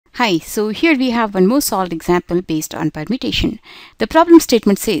Hi, so here we have one more solved example based on permutation. The problem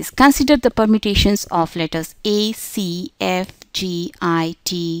statement says, consider the permutations of letters A, C, F, G, I,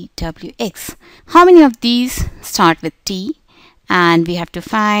 T, W, X. How many of these start with T? And we have to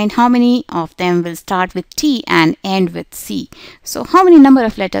find how many of them will start with T and end with C. So how many number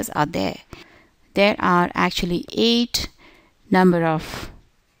of letters are there? There are actually 8 number of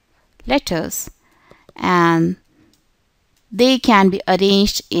letters, and they can be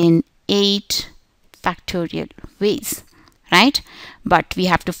arranged in 8 factorial ways, right? But we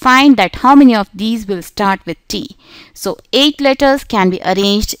have to find that how many of these will start with T. So 8 letters can be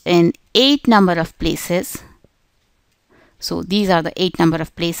arranged in 8 number of places. So these are the 8 number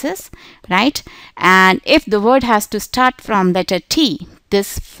of places, right? And if the word has to start from letter T,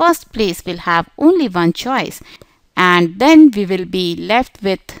 this first place will have only one choice. And then we will be left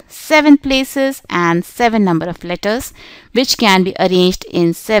with 7 places and 7 number of letters, which can be arranged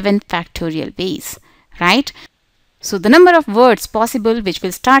in 7 factorial ways, right? So the number of words possible which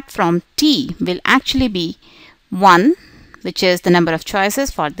will start from T will actually be 1, which is the number of choices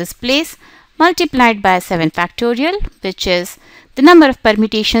for this place, multiplied by 7 factorial, which is the number of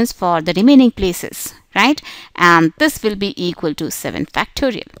permutations for the remaining places, right? And this will be equal to 7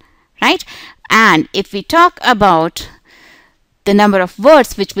 factorial, right? And if we talk about the number of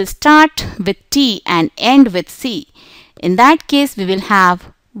words which will start with T and end with C, in that case we will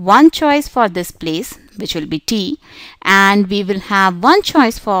have one choice for this place, which will be T, and we will have one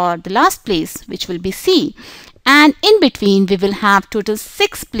choice for the last place, which will be C, and in between we will have total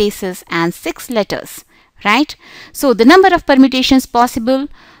 6 places and 6 letters, right? So the number of permutations possible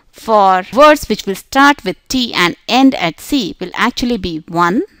for words which will start with T and end at C will actually be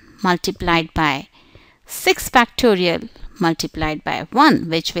 1 multiplied by 6 factorial multiplied by 1,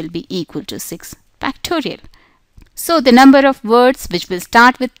 which will be equal to 6 factorial. So the number of words which will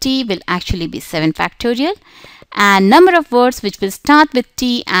start with T will actually be 7 factorial, and number of words which will start with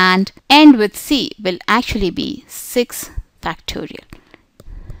T and end with C will actually be 6 factorial,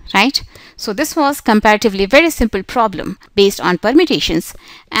 right? So this was comparatively very simple problem based on permutations,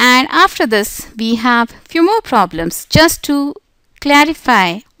 and after this we have few more problems just to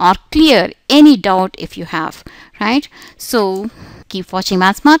clarify or clear any doubt if you have, right? So keep watching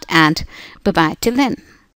Math Smart, and bye-bye till then.